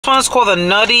one is called the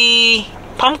Nutty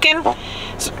Pumpkin.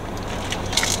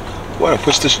 Well,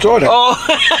 push the store down. Oh.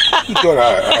 You thought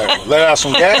I let out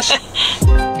some gas?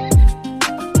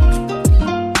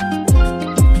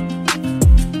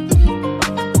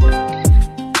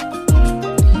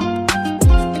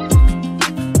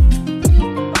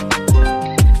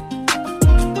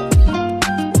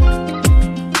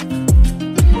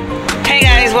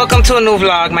 Welcome to a new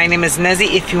vlog. My name is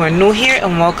Nezzy if you are new here,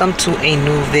 and welcome to a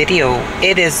new video.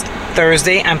 It is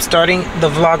Thursday. I'm starting the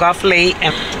vlog off late,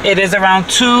 and it is around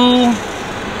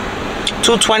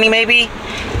 2:20 maybe,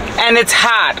 and it's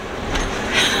hot.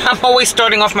 I'm always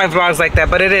starting off my vlogs like that,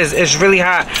 but it's really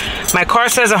hot. My car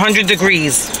says 100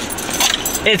 degrees.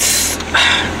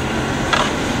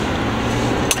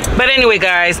 But anyway,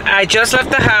 guys, I just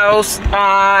left the house.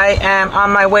 I am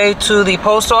on my way to the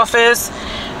post office,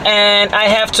 and I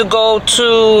have to go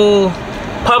to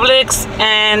Publix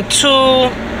and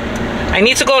I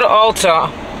need to go to Ulta.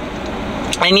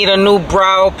 I need a new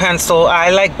brow pencil. I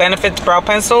like Benefit's brow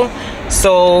pencil.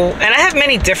 So, and I have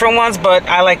many different ones, but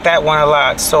I like that one a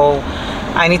lot. So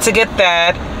I need to get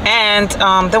that. And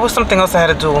there was something else I had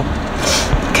to do.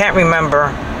 Can't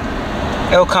remember.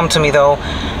 It'll come to me though.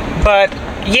 But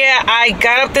yeah, I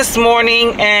got up this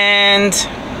morning and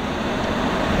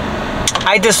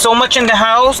I did so much in the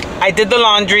house. I did the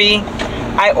laundry.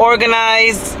 I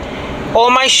organized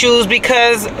all my shoes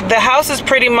because the house is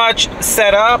pretty much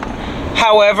set up.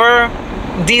 However,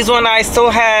 these one we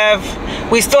still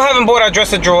haven't bought our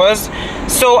dresser drawers.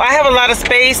 So I have a lot of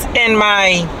space in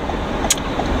my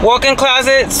walk-in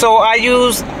closet. So I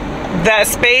use that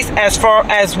space as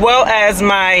well as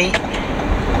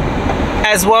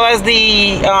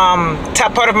the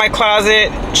top part of my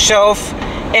closet shelf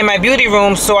in my beauty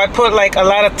room. So I put like a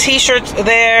lot of t-shirts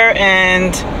there,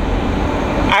 and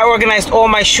I organized all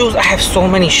my shoes. I have so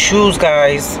many shoes,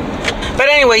 guys. But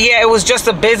anyway, yeah, it was just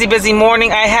a busy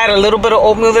morning. I had a little bit of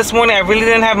oatmeal this morning. I really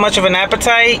didn't have much of an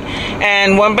appetite,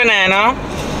 and one banana.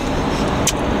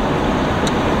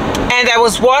 And I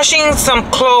was washing some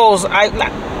clothes. I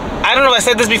don't know if I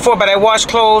said this before, but I wash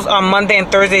clothes on Monday and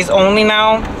Thursdays only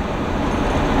now.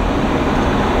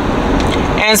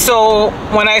 And so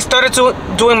when I started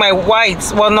doing my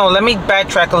whites, well, no, let me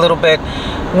backtrack a little bit.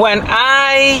 When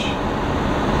I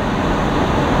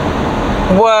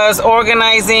was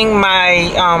organizing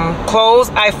my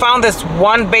clothes, I found this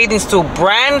one bathing suit,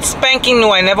 brand spanking new,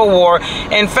 I never wore.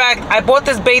 In fact, I bought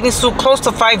this bathing suit close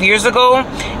to 5 years ago.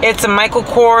 It's a Michael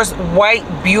Kors white,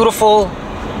 beautiful.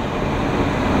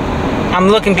 I'm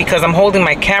looking because I'm holding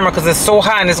my camera because it's so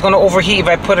hot and it's going to overheat if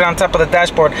I put it on top of the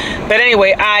dashboard. But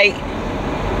anyway, I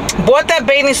bought that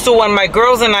bathing suit when my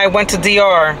girls and I went to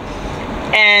DR,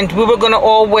 and we were gonna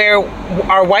all wear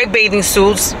our white bathing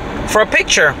suits for a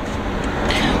picture.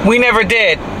 We never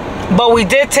did, but we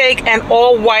did take an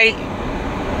all-white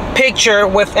picture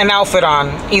with an outfit on,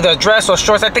 either a dress or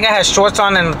shorts. I think I had shorts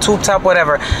on and a tube top,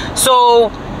 whatever. So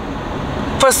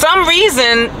for some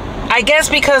reason, I guess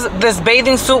because this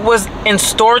bathing suit was in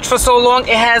storage for so long,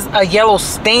 it has a yellow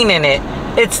stain in it.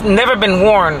 It's never been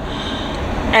worn.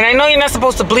 And I know you're not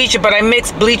supposed to bleach it, but I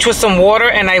mixed bleach with some water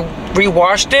and I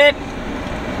re-washed it.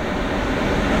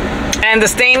 And the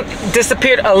stain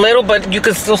disappeared a little, but you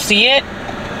can still see it.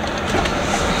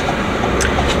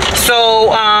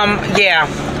 So, yeah.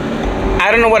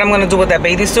 I don't know what I'm going to do with that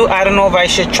bathing suit. I don't know if I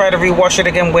should try to re-wash it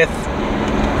again with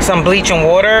some bleach and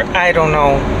water. I don't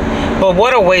know. But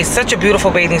what a waste. Such a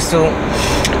beautiful bathing suit.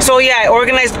 So, yeah, I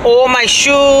organized all my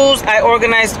shoes. I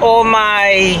organized all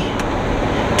my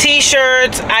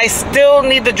t-shirts. I still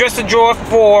need the dresser drawer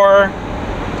for,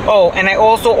 oh, and I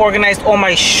also organized all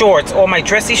my shorts, all my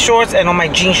dressy shorts and all my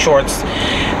jean shorts.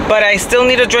 But I still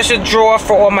need a dresser drawer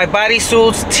for all my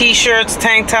bodysuits, t-shirts,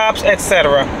 tank tops,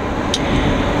 etc.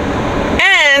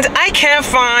 And I can't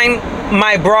find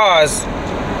my bras.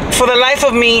 For the life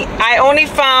of me, I only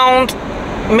found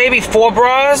maybe 4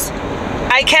 bras.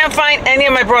 I can't find any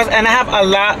of my bras, and I have a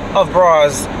lot of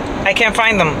bras. I can't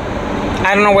find them.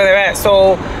 I don't know where they're at.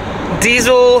 So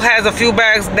Diesel has a few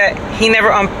bags that he never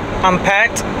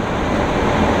unpacked.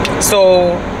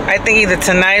 So I think either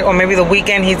tonight or maybe the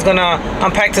weekend he's gonna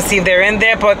unpack to see if they're in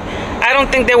there. But I don't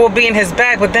think they will be in his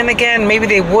bag. But then again, maybe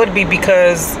they would be,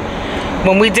 because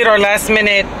when we did our last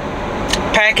minute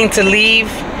packing to leave,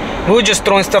 we were just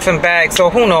throwing stuff in bags.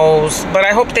 So who knows? But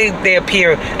I hope they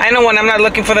appear. I know when I'm not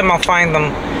looking for them, I'll find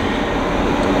them.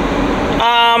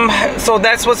 So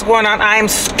that's what's going on. I'm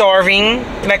starving.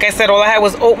 Like I said, all I had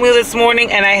was oatmeal this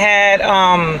morning, and I had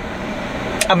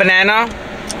a banana.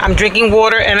 I'm drinking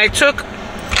water, and I took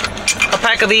a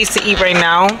pack of these to eat right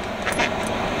now.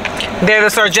 They're the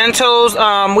Sargento's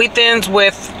wheat thins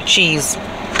with cheese.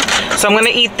 So I'm gonna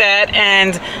eat that,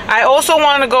 and I also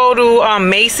want to go to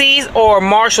Macy's or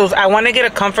Marshall's. I want to get a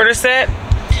comforter set.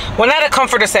 Well, not a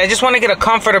comforter set. I just want to get a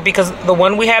comforter because the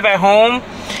one we have at home,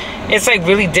 it's like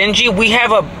really dingy. We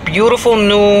have a beautiful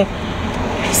new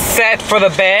set for the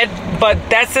bed, but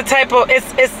that's the type of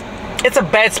it's a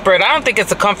bedspread. I don't think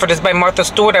it's a comforter. It's by Martha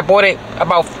Stewart. I bought it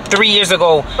about 3 years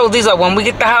ago. So these are, when we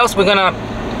get the house, we're gonna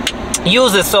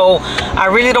use it. So I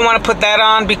really don't want to put that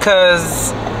on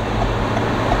because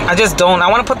I just don't. I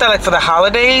want to put that like for the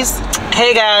holidays.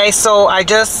 Hey guys, so I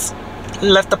just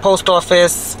left the post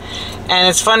office, and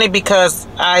it's funny because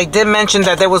I did mention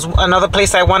that there was another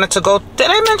place I wanted to go. Did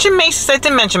I mention Macy's? I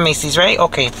did mention Macy's, right?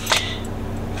 Okay,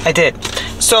 I did.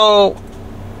 So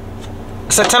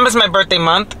September's my birthday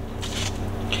month,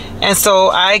 and so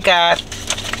I got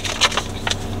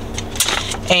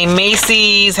a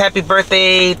Macy's happy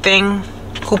birthday thing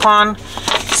coupon.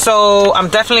 So I'm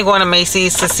definitely going to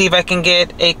Macy's to see if I can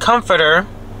get a comforter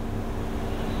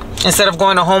instead of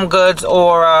going to Home Goods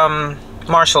or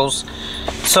Marshall's.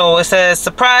 So it says,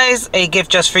 surprise, a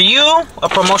gift just for you, a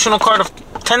promotional card of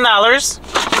 $10,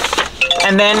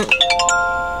 and then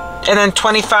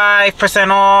 25%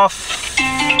 off,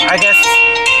 I guess.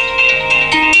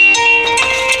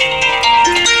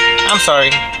 I'm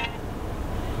sorry.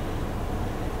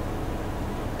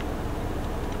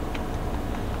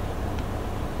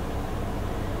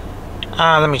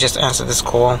 Let me just answer this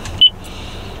call.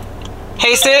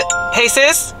 Hey sis? Hey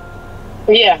sis?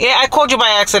 Yeah. Yeah, I called you by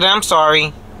accident. I'm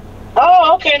sorry.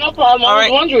 Oh, okay, no problem. I was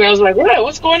right. wondering. I was like,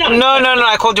 what's going on? No.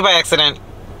 I called you by accident.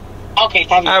 Okay,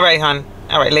 fine. All right, hon.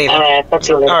 All right, later. All right, talk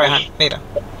to you later. All right, hon. Later.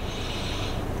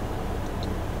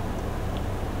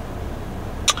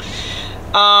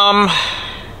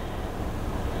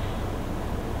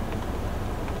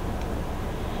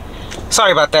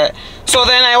 Sorry about that. So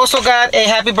then I also got a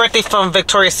happy birthday from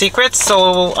Victoria's Secret.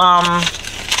 So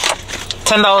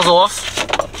 $10 off.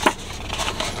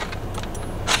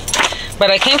 But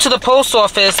I came to the post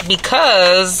office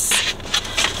because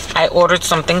I ordered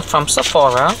something from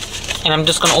Sephora, and I'm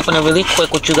just gonna open it really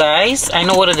quick with you guys. I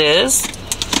know what it is,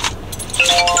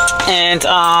 and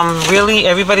really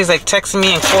everybody's like texting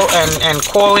me and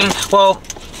calling. Well,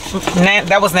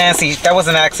 that was Nancy. That was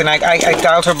an accident. I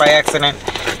dialed her by accident.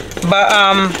 But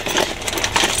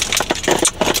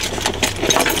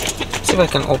let's see if I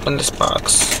can open this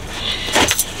box.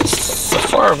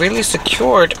 Sephora really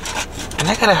secured. And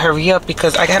I gotta hurry up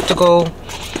because I have to go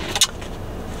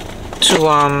to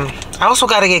I also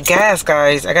gotta get gas,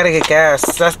 guys. I gotta get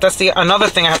gas. That's the another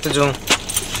thing I have to do.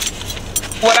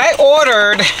 What I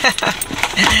ordered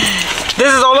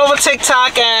this is all over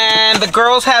TikTok, and the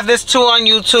girls have this too on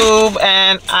YouTube,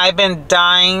 and I've been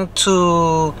dying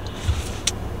to,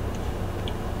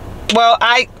 well,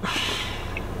 I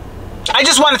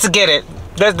just wanted to get it.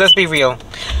 Let's be real.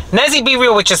 Nezzy, be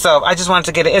real with yourself. I just wanted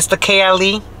to get it. It's the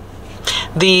KLE.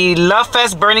 The Love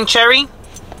Fest Burning Cherry.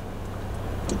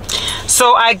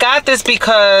 So I got this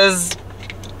because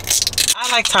I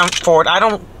like Tom Ford. I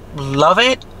don't love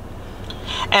it.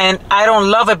 And I don't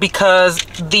love it because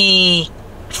the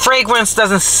fragrance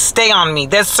doesn't stay on me.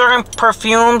 There's certain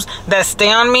perfumes that stay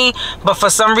on me, but for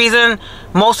some reason,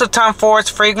 most of Tom Ford's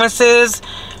fragrances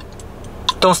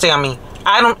don't stay on me.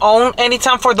 I don't own any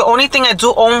Tom Ford. The only thing I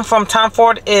do own from Tom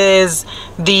Ford is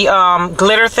the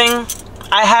glitter thing.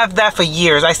 I have that for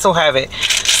years. I still have it.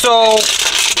 So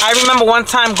I remember one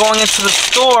time going into the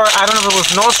store. I don't know if it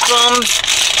was Nordstrom's,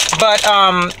 but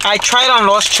I tried on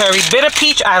Lost Cherry. Bitter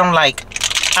Peach, I don't like.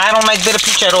 I don't like Bitter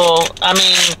Peach at all. I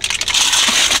mean,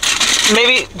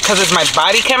 maybe because it's my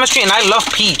body chemistry, and I love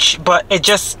peach, but it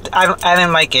just, I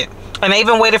didn't like it. And I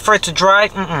even waited for it to dry.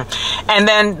 And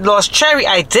then Lost Cherry,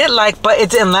 I did like, but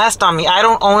it didn't last on me. I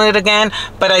don't own it again,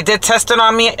 but I did test it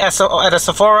on me at a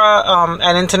Sephora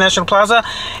at International Plaza.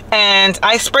 And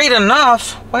I sprayed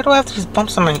enough. Why do I have these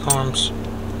bumps on my arms?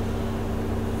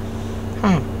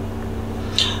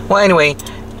 Well, anyway,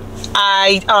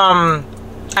 I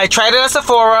tried it at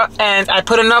Sephora, and I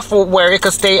put enough where it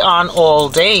could stay on all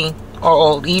day or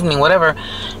all evening, whatever.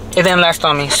 It didn't last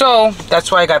on me. So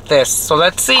that's why I got this. So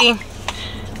let's see.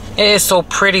 It is so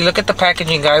pretty. Look at the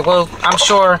packaging, guys. Well, I'm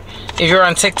sure if you're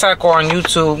on TikTok or on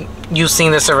YouTube, you've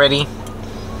seen this already.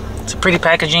 It's a pretty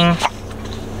packaging.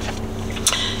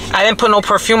 I didn't put no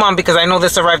perfume on because I know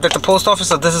this arrived at the post office,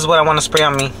 so this is what I want to spray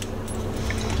on me.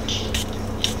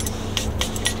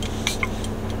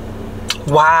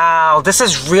 Wow, this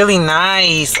is really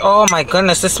nice. Oh my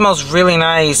goodness, this smells really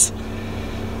nice.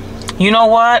 You know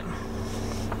what?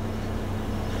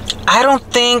 I don't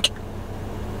think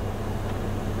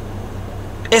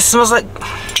it smells like,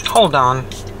 hold on.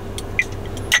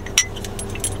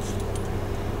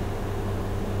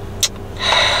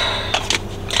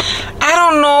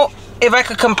 if I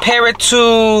could compare it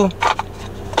to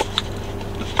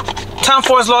Tom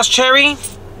Ford's Lost Cherry.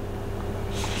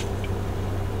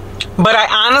 But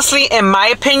I honestly, in my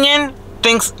opinion,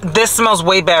 think this smells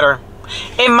way better.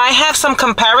 It might have some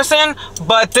comparison,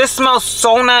 but this smells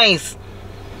so nice.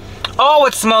 Oh,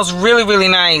 it smells really, really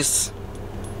nice.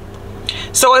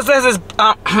 So it says,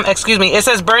 excuse me, it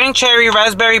says burning cherry,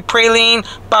 raspberry, praline,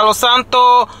 palo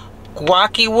santo,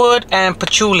 guaki wood, and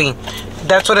patchouli.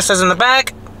 That's what it says in the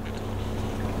back.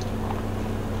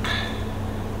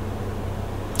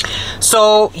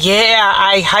 So yeah,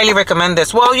 I highly recommend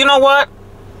this. Well, you know what?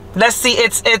 Let's see.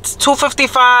 It's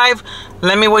 $2.55.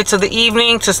 Let me wait till the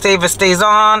evening to see if it stays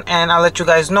on, and I'll let you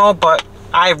guys know. But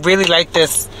I really like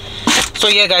this. So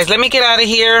yeah, guys, let me get out of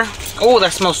here. Oh,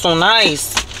 that smells so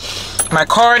nice. My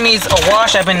car needs a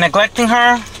wash. I've been neglecting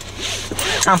her,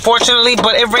 unfortunately,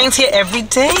 but it rains here every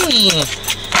day.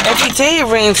 Every day it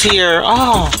rains here.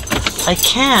 Oh, I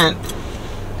can't.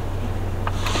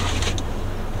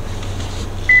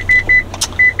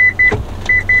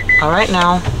 All right,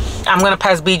 now I'm gonna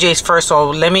pass BJ's first, so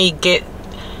let me get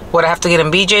what I have to get in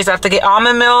BJ's. I have to get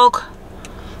almond milk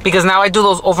because now I do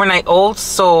those overnight oats.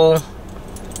 So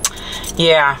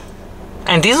yeah,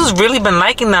 and Diesel's really been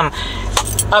liking them.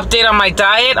 Update on my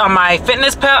diet, on my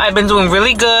fitness pal. I've been doing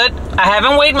really good. I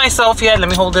haven't weighed myself yet. Let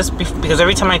me hold this because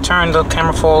every time I turn the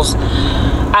camera falls.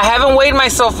 I haven't weighed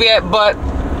myself yet, but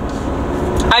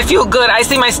I feel good. I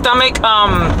see my stomach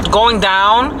going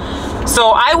down. So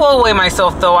I will weigh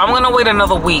myself though. I'm gonna wait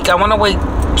another week. I want to wait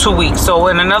 2 weeks. So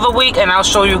in another week, and I'll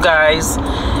show you guys.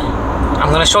 I'm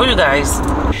gonna show you guys.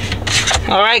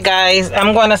 All right, guys.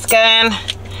 I'm gonna scan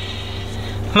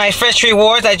my fresh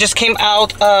rewards. I just came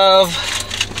out of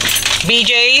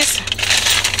BJ's.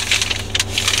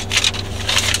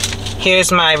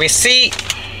 Here's my receipt.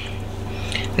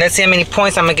 Let's see how many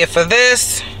points I'm gonna get for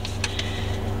this.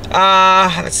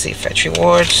 Let's see, fetch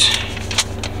rewards.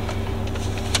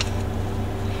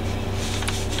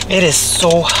 It is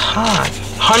so hot.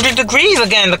 100 degrees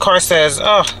again, the car says.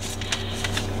 Oh.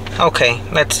 Okay,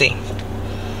 let's see.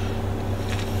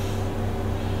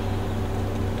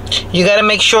 You gotta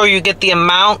make sure you get the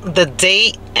amount, the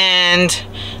date, and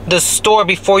the store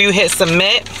before you hit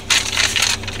submit.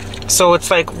 So it's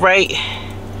like right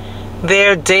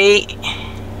there, date,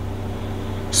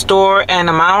 store, and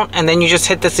amount, and then you just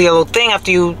hit this yellow thing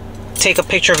after you take a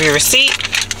picture of your receipt,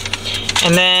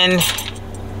 and then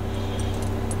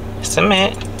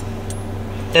submit.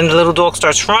 Then the little dog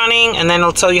starts running, and then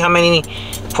it'll tell you how many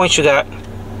points you got.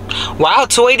 Wow,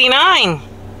 289.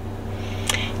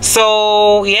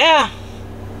 So yeah,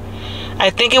 I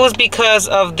think it was because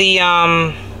of the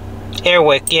air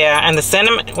wick, yeah, and the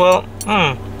sentiment. Well,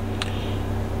 I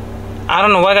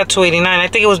don't know why I got 289. I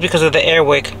think it was because of the air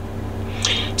wick.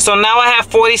 So now I have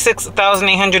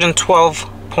 46,812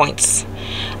 points.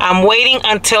 I'm waiting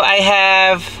until I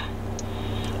have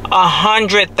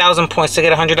 100,000 points to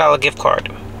get a $100 gift card.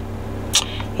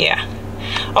 Yeah.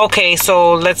 Okay,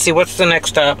 so let's see, what's the next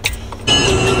step?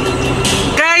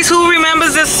 Guys, who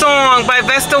remembers this song by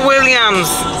Vesta Williams?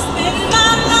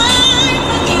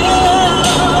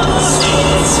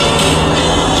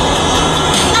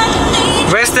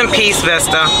 Rest in peace,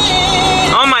 Vesta.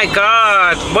 Oh my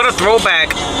God, what a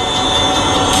throwback.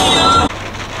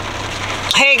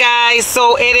 Hey guys,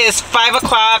 so it is 5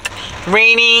 o'clock,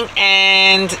 raining,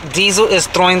 and Diesel is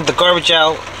throwing the garbage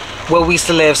out where we used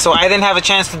to live. So I didn't have a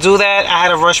chance to do that. I had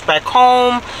to rush back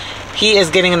home. He is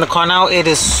getting in the car now. It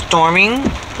is storming.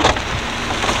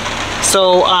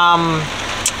 So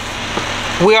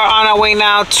we are on our way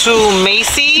now to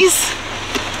Macy's.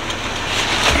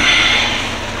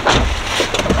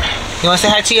 You want to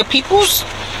say hi to your peoples?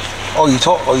 Oh, you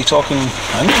talking?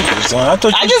 I knew you was doing. I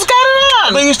thought I just got it on.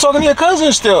 I thought you was talking to your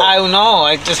cousin still. I know.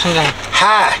 I just hung on.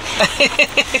 Hi.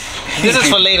 This is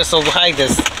for later, so hide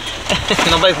this.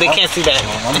 Nobody, they can't see that.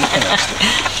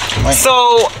 So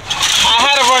I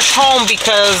had to rush home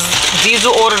because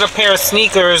Diesel ordered a pair of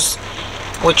sneakers,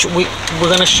 which we're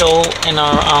gonna show in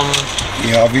our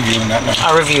yeah, I'll review that now.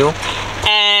 Our review.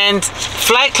 And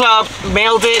Flight Club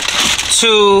mailed it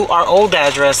to our old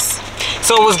address.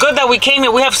 So it was good that we came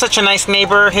here. We have such a nice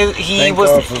neighbor. He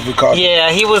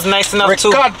was nice enough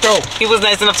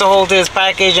to hold his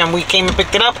package, and we came and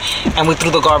picked it up, and we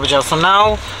threw the garbage out. So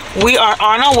now we are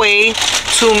on our way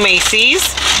to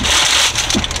Macy's,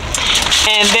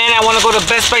 and then I want to go to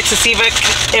Best Buy to see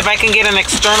if I can get an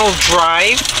external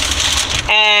drive.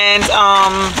 And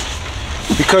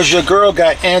because your girl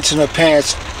got ants in her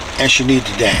pants and she needs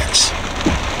to dance,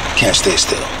 can't stay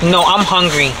still. No, I'm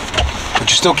hungry. But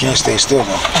you still can't stay still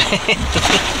though.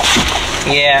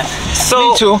 Yeah.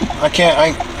 So me too. I can't.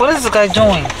 what is the guy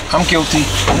doing? I'm guilty.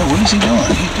 Yeah, what is he doing?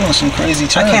 He's doing some crazy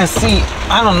turn. I can't see.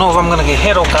 I don't know if I'm gonna get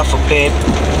hit or God forbid.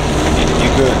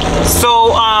 You're good.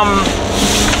 So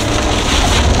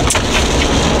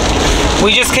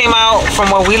we just came out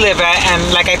from where we live at,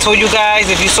 and like I told you guys,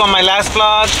 if you saw my last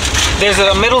vlog, there's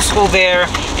a middle school there,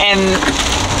 and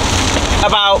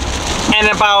about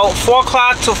 4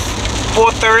 o'clock to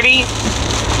 4:30.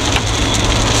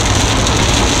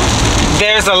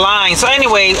 There's a line. So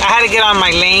anyway, I had to get on my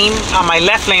lane, on my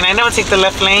left lane. I never take the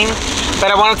left lane,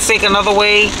 but I wanted to take another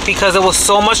way because there was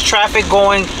so much traffic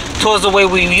going towards the way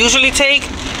we usually take.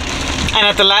 And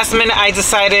at the last minute, I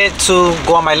decided to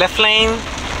go on my left lane,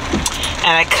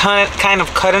 and I kind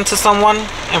of cut into someone,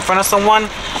 in front of someone.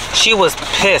 She was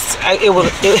pissed. It was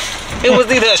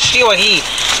either she or he.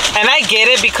 And I get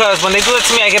it, because when they do it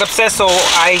to me, I get upset. So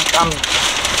I'm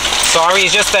sorry.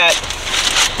 It's just that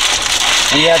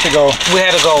we had to go. We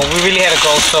had to go. We really had to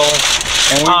go. So.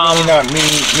 And we really not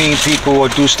mean people or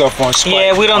do stuff on spite.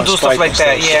 Yeah, we don't do stuff like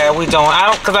that. Yeah, we don't.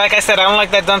 Because like I said, I don't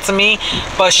like that done to me.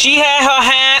 But she had her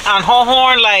hand on her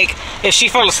horn like if she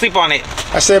fell asleep on it.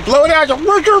 I said, blow it out. Then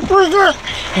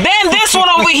this one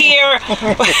over here,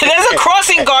 there's a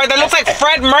crossing guard that looks like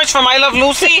Fred Merch from I Love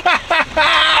Lucy.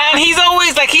 And he's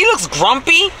always like, he looks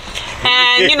grumpy.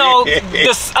 And you know,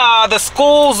 the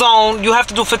school zone, you have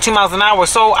to do 15 miles an hour.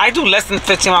 So I do less than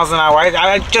 15 miles an hour.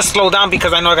 I just slow down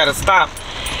because I know I gotta stop.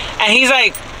 And he's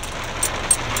like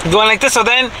going like this. So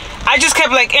then I just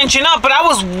kept like inching up, but I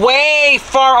was way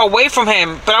far away from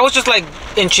him. But I was just like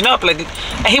inching up, like,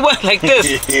 and he went like this.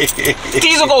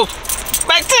 Diesel goes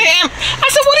back to him. I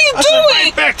said, "What are you doing?"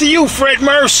 Right back to you, Fred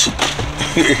Merce.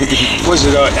 Was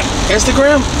it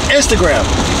Instagram? Instagram.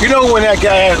 You know when that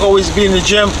guy always be in the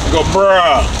gym? Go,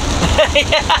 bruh.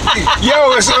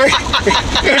 Yo,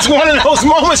 it's one of those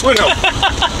moments with him.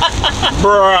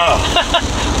 Bruh.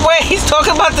 Wait, he's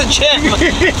talking about the gym.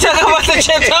 Talking about the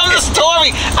gym. Tell him the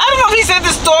story. I don't know if he said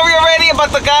the story already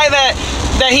about the guy that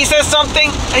he said something.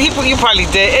 You probably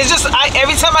did. It's just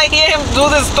every time I hear him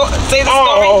do this, say the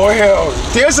story. Oh hell!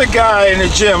 There's a guy in the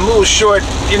gym, little short,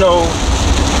 you know,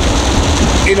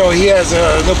 he has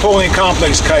a Napoleon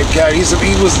complex type guy. He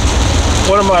was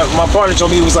one of my partner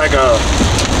told me he was like a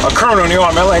colonel in the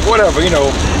army. I'm like, whatever, you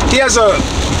know. He has a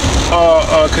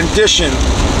condition.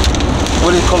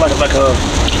 What do you call it's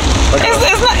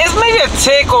maybe a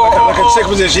tick or like a tick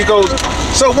position. He goes.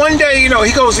 So one day, you know,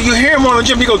 he goes. You hear him on the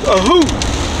gym. He goes, ahoo.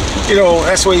 You know,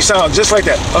 that's what he sounds, just like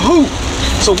that. Ahoo.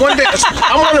 So one day,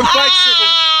 I'm on a bicycle.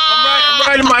 I'm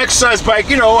riding my exercise bike.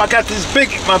 You know, I got this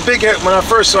my big when I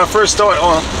first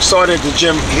started the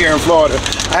gym here in Florida.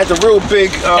 I had the real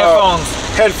big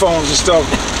headphones and stuff.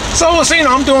 So you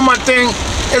know, I'm doing my thing.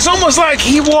 It's almost like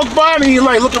he walked by me,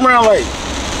 like looking around, like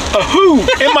ahoo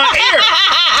in my ear.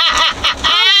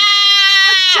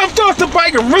 I jumped off the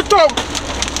bike and ripped off.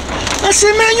 I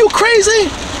said, man, you crazy?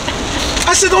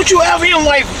 I said, don't you ever even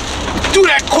like do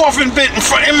that coughing bit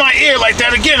in my ear like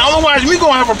that again, otherwise we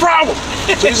gonna have a problem.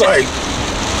 So he's like,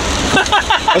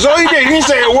 that's all he did. He didn't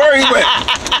say a word. He went.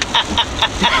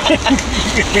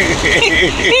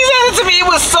 He said it to me. It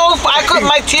was so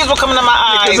my tears were coming to my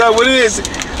eyes. Because what it is,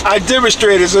 I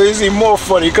demonstrated, so it's even more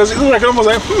funny. Because it was like almost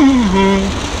like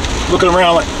looking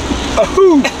around like,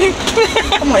 ahoo.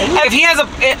 I'm like, if he has a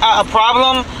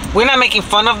problem, we're not making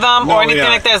fun of them or anything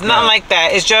like that. It's nothing like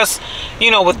that. It's just,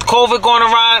 you know, with COVID going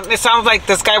around, it sounds like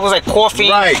this guy was like coughing,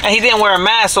 and he didn't wear a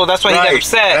mask, so that's why he got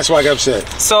upset. That's why I got upset.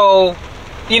 So,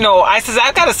 you know, I said,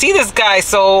 I gotta see this guy.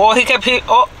 So he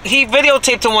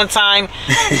videotaped him one time.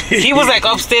 He was like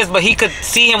upstairs, but he could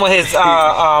see him with his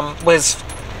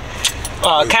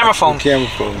camera phone.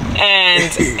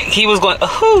 And he was going,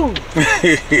 ahoo,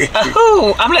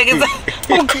 ahoo. I'm like,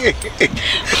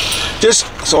 just,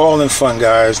 it's all in fun,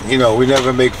 guys. You know, we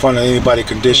never make fun of anybody's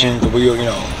condition. But we, you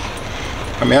know,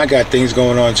 I mean, I got things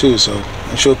going on too, so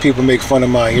I'm sure people make fun of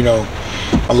my, you know,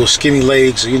 my little skinny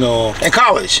legs, you know. In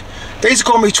college, they used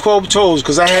to call me 12 toes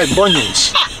because I had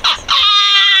bunions.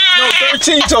 No,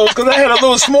 13 toes because I had a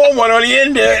little small one on the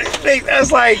end there.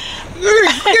 That's like,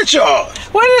 get y'all.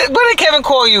 What did Kevin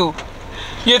call you?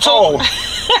 Your toe?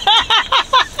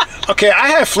 Oh. Okay, I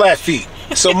have flat feet.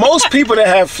 So most people that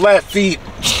have flat feet,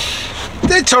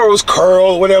 their toes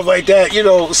curl, whatever like that, you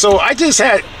know. So I just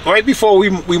had, right before we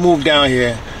moved down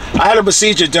here, I had a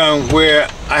procedure done where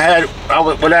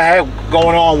what I had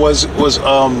going on was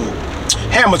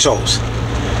hammer toes.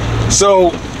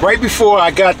 So right before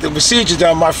I got the procedure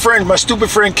done, my stupid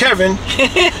friend Kevin,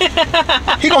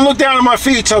 he gonna look down at my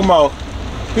feet talking about,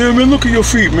 Yeah, man, look at your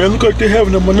feet, man. Look like they're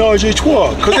having a menage a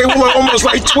trois. Because they were like, almost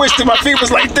like twisted. My feet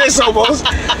was like this almost.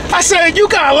 I said, you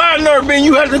got a lot of nerve, man.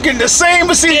 You had to get the same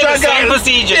procedure I got. Same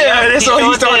procedure. Yeah, that's so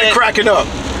he started cracking up.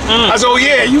 I said, oh,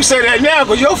 yeah, you say that now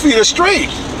because your feet are straight.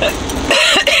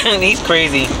 He's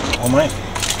crazy. Oh, man.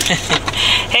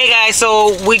 Hey, guys,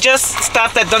 so we just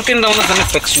stopped at Dunkin' Donuts. Let me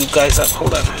fix you guys up.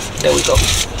 Hold on. There we go.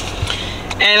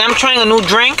 And I'm trying a new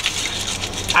drink.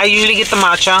 I usually get the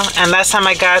matcha, and last time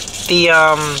I got the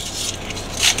I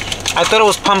thought it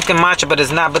was pumpkin matcha, but it's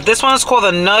not. But this one is called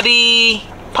the Nutty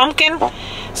Pumpkin.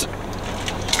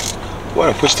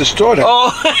 What? Push the straw down.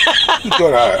 Oh. You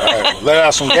thought I let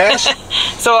out some gas?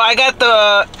 So I got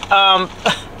the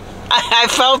I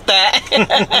felt that.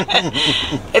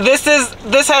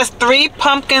 This has 3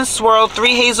 pumpkin swirl,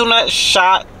 3 hazelnut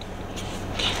shot.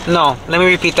 No, let me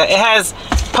repeat that. It has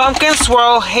pumpkin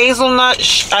swirl, hazelnut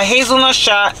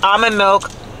shot, almond milk.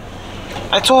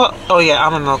 I told her, oh yeah,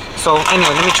 almond milk. So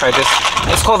anyway, let me try this.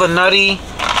 It's called the Nutty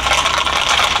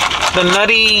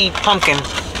Pumpkin.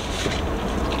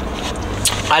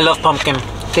 I love pumpkin.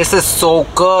 This is so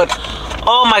good.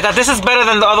 Oh my god, this is better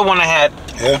than the other one I had.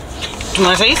 Yeah. Do you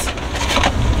want to taste?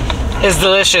 It's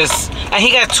delicious. And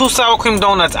he got 2 sour cream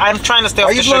donuts. I'm trying to stay off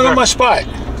the sugar. Are you blowing my spot?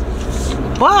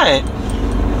 What?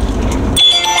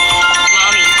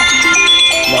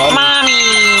 Mommy,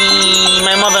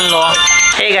 my mother-in-law.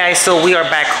 Hey guys, so we are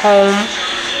back home.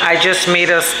 I just made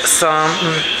us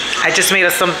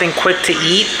something quick to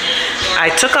eat. I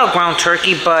took out ground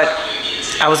turkey, but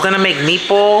I was gonna make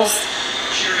meatballs,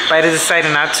 but I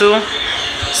decided not to.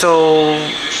 So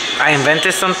I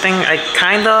invented something. I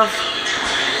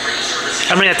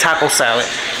made a taco salad.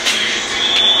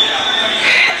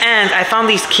 And I found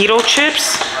these keto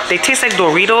chips. They taste like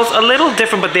Doritos, a little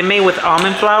different, but they're made with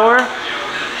almond flour.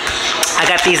 I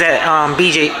got these at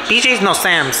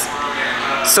Sam's.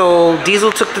 So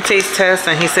Diesel took the taste test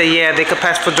and he said, yeah, they could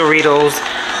pass for Doritos,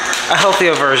 a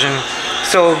healthier version.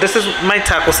 So this is my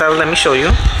taco salad. Let me show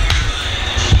you.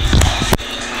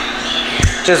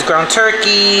 Just ground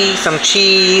turkey, some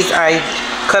cheese. I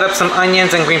cut up some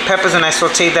onions and green peppers and I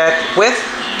sauteed that with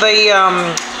the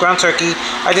ground turkey.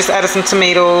 I just added some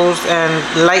tomatoes and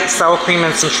light sour cream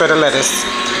and some shredded lettuce.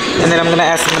 And then I'm gonna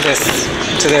add some of this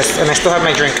to this, and I still have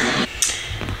my drink.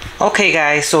 Okay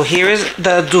guys, so here is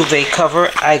the duvet cover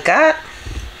I got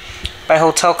by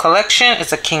Hotel Collection.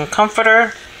 It's a king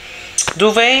comforter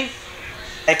duvet.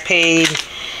 I paid,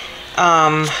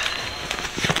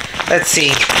 let's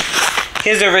see,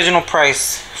 here's the original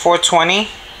price, $420,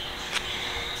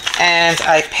 and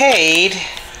I paid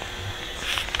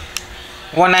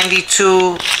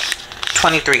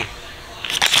 $192.23.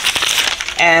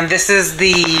 And this is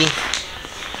the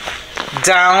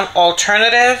down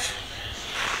alternative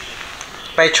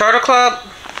by Charter Club.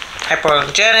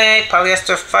 Hypoallergenic,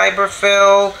 polyester fiber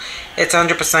fill. It's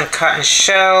 100% cotton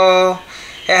shell.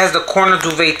 It has the corner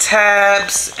duvet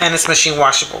tabs, and it's machine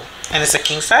washable, and it's a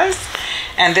king size.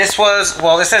 And this was,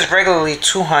 well, it says regularly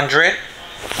 $200,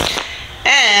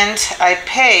 and I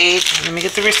paid, let me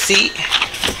get the receipt.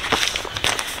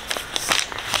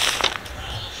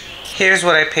 Here's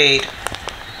what I paid,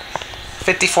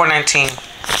 $54.19.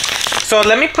 So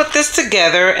let me put this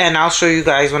together and I'll show you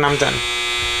guys when I'm done.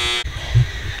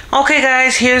 Okay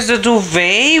guys, here's the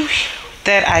duvet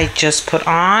that I just put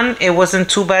on. It wasn't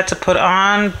too bad to put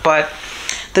on, but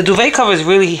the duvet cover is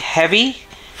really heavy.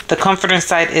 The comforter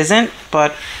inside isn't,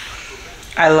 but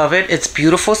I love it. It's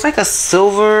beautiful. It's like a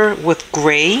silver with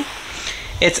gray.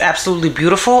 It's absolutely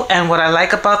beautiful. And what I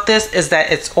like about this is that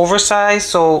it's oversized,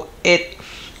 so it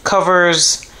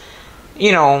covers,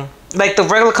 you know, like the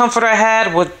regular comforter I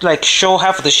had would like show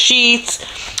half of the sheets,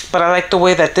 but I like the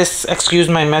way that this, excuse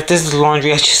my mess, this is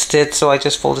laundry I just did, so I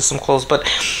just folded some clothes, but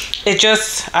it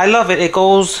just, I love it. It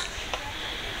goes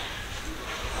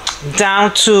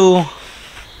down to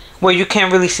where you can't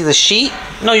really see the sheet.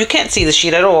 No, you can't see the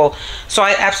sheet at all. So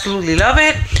I absolutely love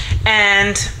it.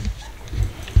 And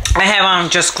I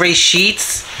have just gray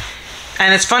sheets.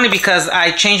 And it's funny because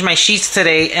I changed my sheets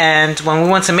today, and when we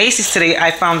went to Macy's today,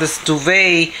 I found this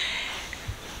duvet,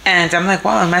 and I'm like,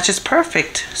 wow, it matches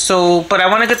perfect. So, but I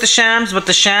want to get the shams, but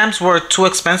the shams were too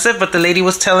expensive. But the lady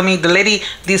was telling me,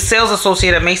 the sales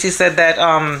associate at Macy's said that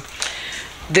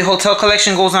the Hotel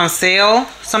Collection goes on sale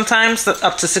sometimes,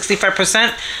 up to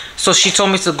 65%. So she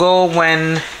told me to go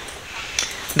when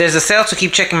there's a sale, to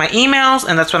keep checking my emails,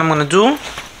 and that's what I'm going to do.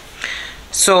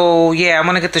 So yeah, I'm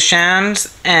gonna get the shams,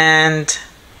 and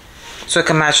so it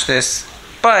can match this.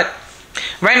 But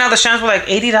right now the shams were like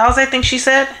 $80, I think she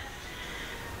said.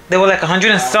 They were like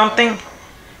 100 and something.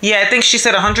 Yeah, I think she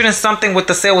said 100 and something with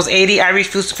the sale was 80. I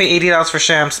refuse to pay $80 for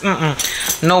shams.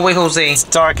 No way, Jose. It's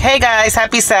dark. Hey guys,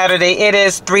 happy Saturday. It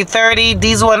is 3:30.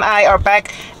 Diesel and I are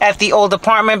back at the old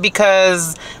apartment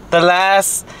because the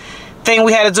last thing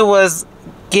we had to do was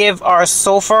give our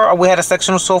sofa. We had a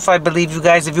sectional sofa, I believe, you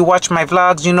guys. If you watch my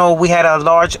vlogs, you know we had a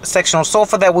large sectional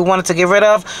sofa that we wanted to get rid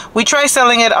of. We tried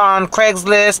selling it on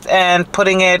Craigslist and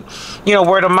putting it, you know,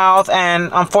 word of mouth,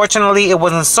 and unfortunately it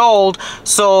wasn't sold.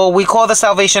 So we called the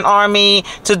Salvation Army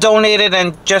to donate it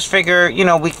and just figure, you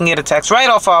know, we can get a tax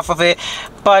write-off off of it.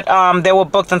 But they were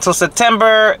booked until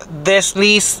September. This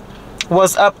lease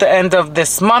was up the end of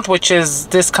this month, which is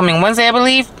this coming Wednesday, I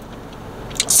believe.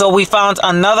 So we found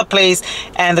another place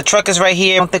and the truck is right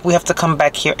here. I don't think we have to come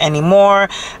back here anymore.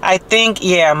 I think,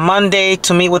 yeah, Monday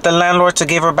to meet with the landlord to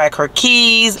give her back her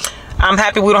keys. I'm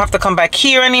happy we don't have to come back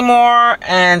here anymore.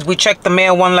 And we checked the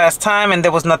mail one last time and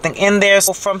there was nothing in there.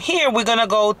 So from here, we're going to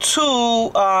go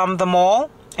to the mall,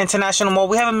 International Mall.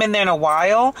 We haven't been there in a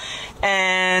while.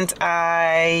 And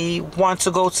I want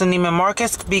to go to Neiman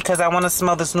Marcus because I want to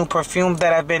smell this new perfume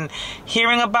that I've been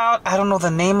hearing about. I don't know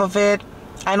the name of it.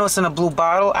 I know it's in a blue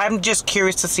bottle. I'm just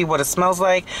curious to see what it smells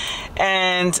like.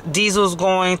 And Diesel's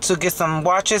going to get some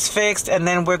watches fixed. And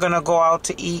then we're going to go out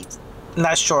to eat.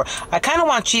 Not sure. I kind of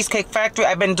want Cheesecake Factory.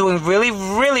 I've been doing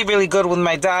really good with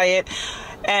my diet.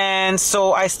 And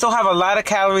so I still have a lot of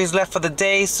calories left for the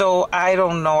day. So I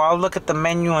don't know. I'll look at the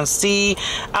menu and see.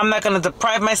 I'm not going to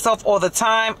deprive myself all the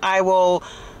time. I don't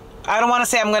want to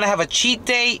say I'm going to have a cheat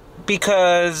day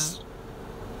because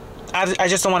I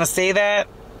just don't want to say that.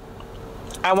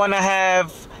 I want to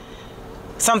have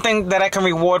something that I can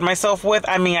reward myself with.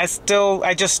 I mean, I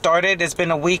just started. It's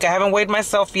been a week. I haven't weighed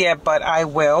myself yet, but I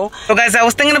will. So guys, I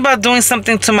was thinking about doing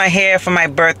something to my hair for my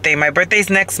birthday. My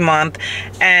birthday's next month,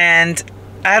 and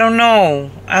I don't know.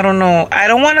 I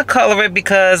don't want to color it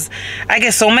because I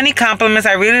get so many compliments.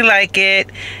 I really like it.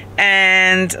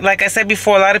 And like I said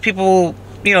before, a lot of people,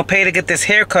 you know, pay to get this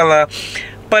hair color.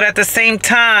 But at the same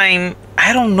time,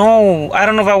 I don't know. I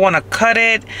don't know if I want to cut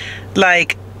it.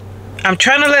 Like, I'm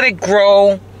trying to let it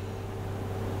grow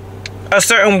a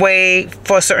certain way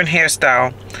for a certain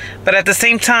hairstyle. But at the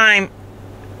same time,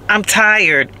 I'm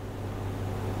tired.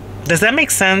 Does that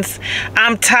make sense?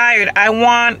 I'm tired. I don't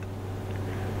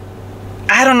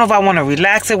know if I want to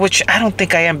relax it, which I don't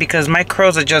think I am because my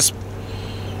curls are just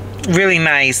really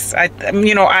nice. I've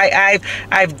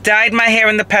dyed my hair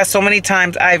in the past so many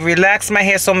times. I've relaxed my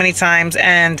hair so many times,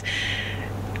 and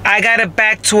I got it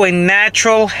back to a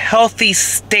natural, healthy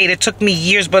state. It took me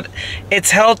years, but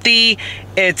it's healthy.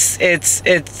 It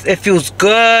feels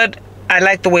good. I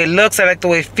like the way it looks. I like the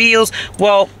way it feels.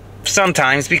 Well,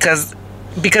 sometimes because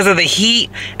of the heat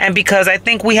and because I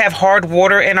think we have hard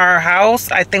water in our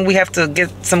house. I think we have to get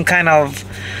some kind of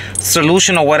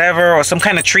solution or whatever, or some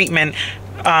kind of treatment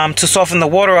to soften the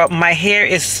water up. My hair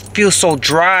feels so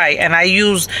dry, and I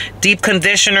use deep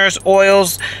conditioners,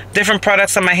 oils, different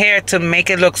products on my hair to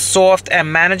make it look soft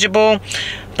and manageable.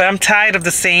 But I'm tired of the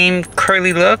same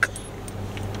curly look.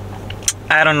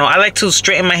 I don't know. I like to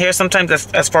straighten my hair sometimes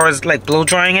as far as like blow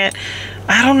drying it.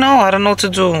 I don't know what to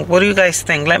do. What do you guys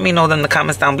think? Let me know in the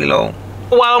comments down below.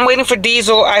 While I'm waiting for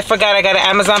Diesel, I forgot I got an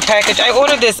Amazon package. I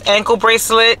ordered this ankle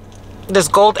bracelet. This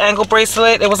gold ankle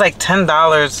bracelet. It was like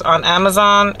 $10 on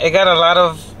Amazon. It got a lot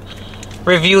of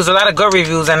reviews, a lot of good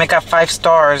reviews, and it got 5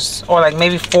 stars, or like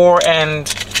maybe 4,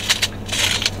 and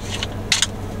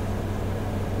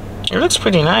it looks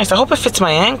pretty nice. I hope it fits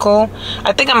my ankle.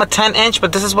 I think I'm a 10-inch,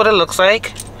 but this is what it looks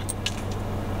like.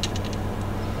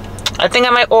 I think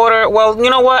I might order, well, you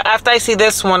know what? After I see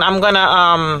this one, I'm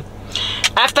gonna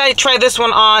after I try this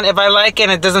one on, if I like it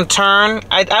and it doesn't turn,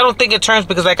 I don't think it turns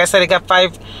because like I said, it got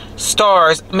 5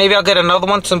 stars. Maybe I'll get another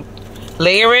one to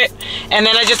layer it. And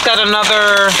then I just got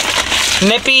another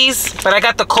nippies, but I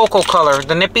got the cocoa color,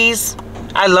 the nippies.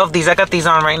 I love these. I got these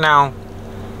on right now.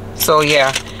 So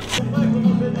yeah.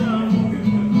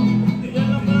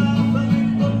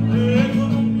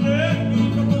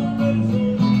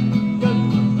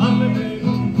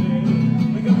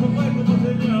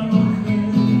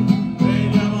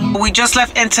 We just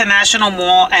left International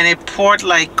Mall and it poured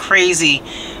like crazy,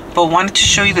 but wanted to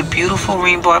show you the beautiful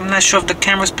rainbow. I'm not sure if the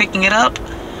camera's picking it up,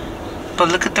 but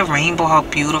look at the rainbow, how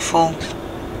beautiful.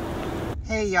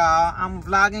 Hey y'all, I'm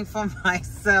vlogging for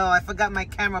myself. I forgot my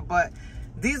camera, but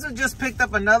Diesel just picked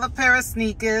up another pair of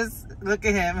sneakers. Look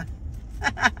at him.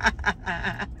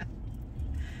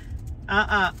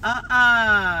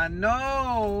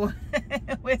 No.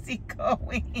 Where's he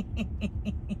going?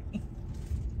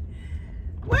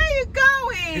 Where you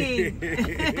going?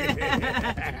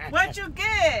 What'd you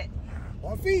get?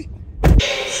 On feet.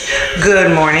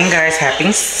 Good morning, guys.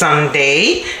 Happy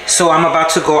Sunday. So I'm about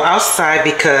to go outside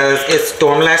because it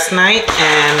stormed last night,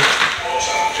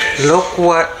 and look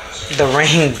what the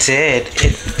rain did.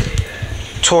 It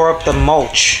tore up the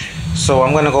mulch. So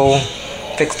I'm gonna go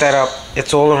fix that up.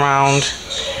 It's all around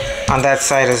on that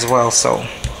side as well. So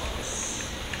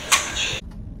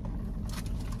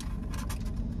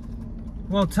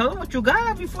well, tell them what you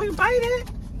got before you bite it.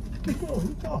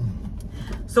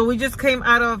 So we just came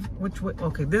out of which way?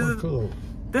 Okay, this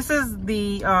is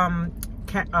the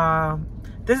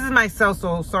this is my cell.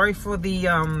 So sorry for the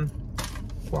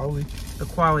quality. The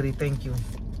quality, thank you.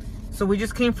 So we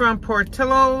just came from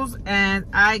Portillo's, and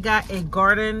I got a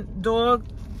garden dog.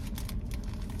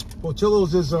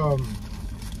 Portillo's is a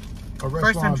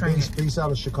restaurant based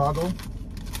out of Chicago.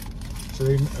 So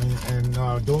they, and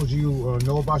those of you who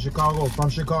know about Chicago or from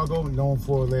Chicago, known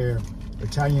for their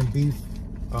Italian beef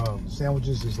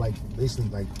sandwiches, is like basically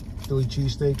like Philly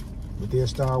cheesesteak with their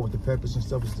style with the peppers and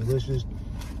stuff. It's delicious.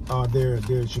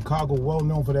 They're Chicago, well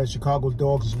known for that Chicago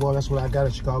dogs as well. That's what I got, a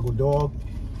Chicago dog.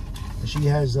 And she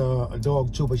has a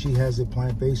dog too, but she has a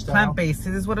plant-based style. Plant-based.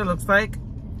 This is what it looks like.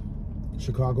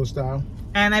 Chicago style.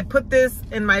 And I put this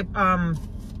in my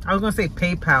I was gonna say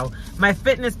PayPal, my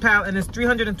Fitness Pal, and it's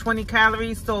 320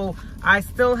 calories. So I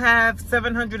still have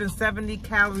 770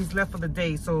 calories left for the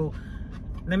day. So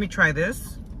let me try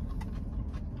this.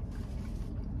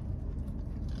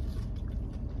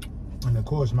 And of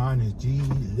course, mine is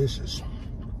delicious.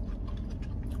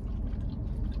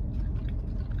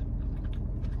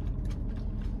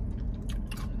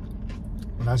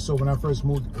 When I first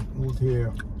moved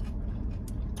here,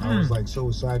 I was like so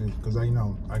excited because I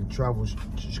travel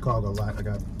to Chicago a lot. I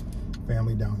got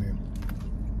family down there,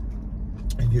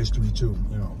 and history too.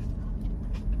 You know,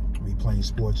 me playing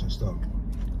sports and stuff.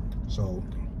 So,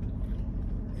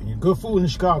 and good food in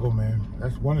Chicago, man.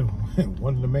 That's one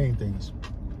of the main things.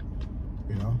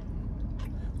 You know,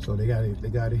 so they got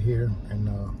it here, and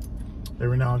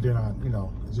every now and then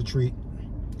it's a treat.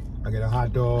 I get a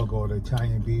hot dog or the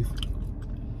Italian beef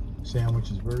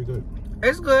sandwich. Is very good.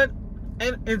 It's good.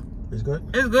 It's good.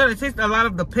 It's good. It tastes a lot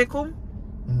of the pickle.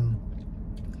 Mm-hmm.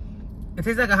 It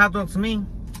tastes like a hot dog to me.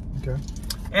 Okay.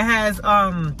 It has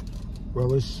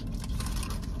relish,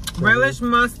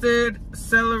 mustard,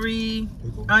 celery,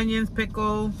 pickle, onions,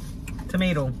 pickle,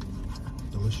 tomato.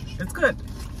 Delicious. It's good.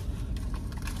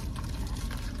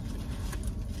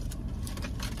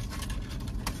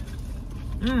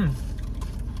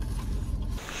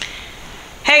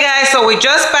 Hey guys, so we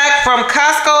just back from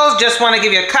Costco. Just want to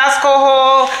give you a Costco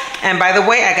haul. And by the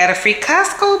way, I got a free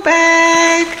Costco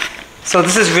bag. So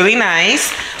this is really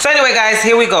nice. So anyway guys,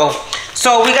 here we go.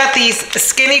 So we got these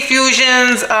Skinny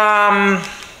Fusions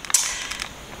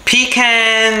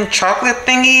pecan chocolate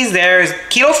thingies. There's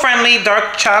keto friendly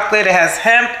dark chocolate. It has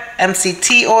hemp,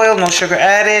 MCT oil, no sugar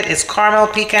added. It's caramel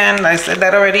pecan. I said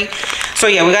that already. So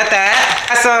yeah, we got that.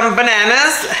 Got some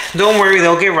bananas. Don't worry,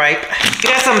 they'll get ripe. We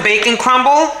got some bacon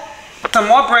crumble. Some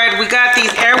more bread. We got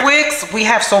these Air Wicks. We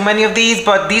have so many of these,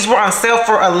 but these were on sale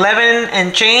for $11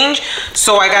 and change.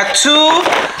 So I got 2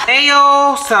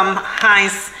 mayo, some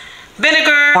Heinz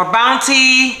vinegar, more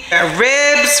Bounty, got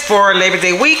ribs for Labor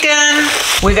Day weekend.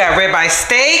 We got ribeye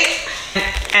steak,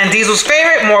 and Diesel's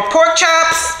favorite, more pork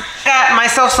chops. Got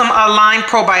myself some Align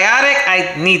probiotic.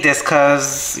 I need this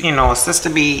because it's just to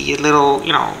be a little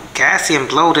gassy and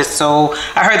bloated. So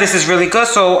I heard this is really good,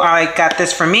 so I got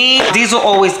this for me. Diesel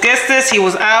always gets this. He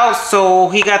was out, so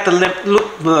he got the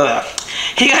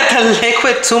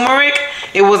liquid turmeric.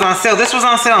 It was on sale. This was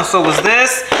on sale, and so was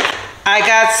this. I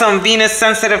got some Venus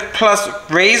Sensitive Plus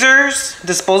razors,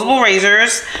 disposable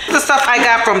razors. The stuff I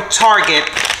got from Target.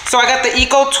 So I got the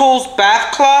Eco Tools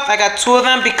bath cloth. I got 2 of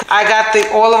them because I got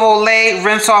the Olive Olay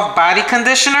rinse off body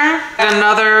conditioner.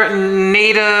 Another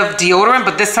native deodorant,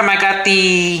 but this time I got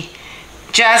the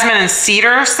jasmine and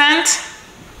cedar scent.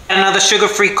 Another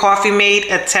sugar-free Coffee Mate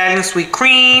Italian sweet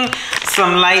cream.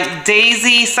 Some light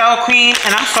daisy sour cream.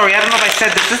 And I'm sorry, I don't know if I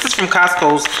said this. This is from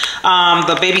Costco's.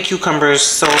 The baby cucumbers.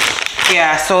 So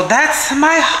yeah, so that's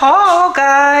my haul,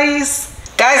 guys.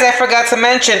 Guys, I forgot to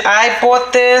mention, I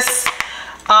bought this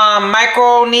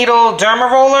micro needle derma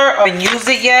roller. I haven't used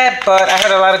it yet, but I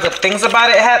heard a lot of good things about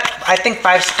it. It had, I think,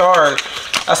 5 stars,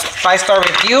 a 5-star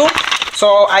review.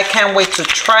 So I can't wait to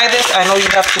try this. I know you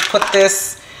have to put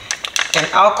this in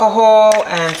alcohol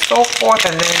and so forth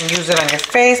and then use it on your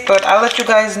face, but I'll let you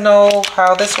guys know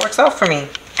how this works out for me.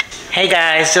 Hey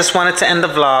guys, just wanted to end the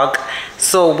vlog.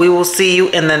 So we will see you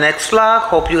in the next vlog.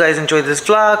 Hope you guys enjoyed this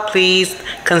vlog. Please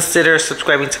consider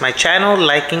subscribing to my channel,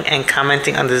 liking and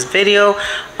commenting on this video.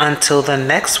 Until the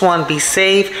next one, be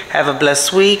safe. Have a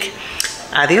blessed week.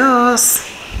 Adios.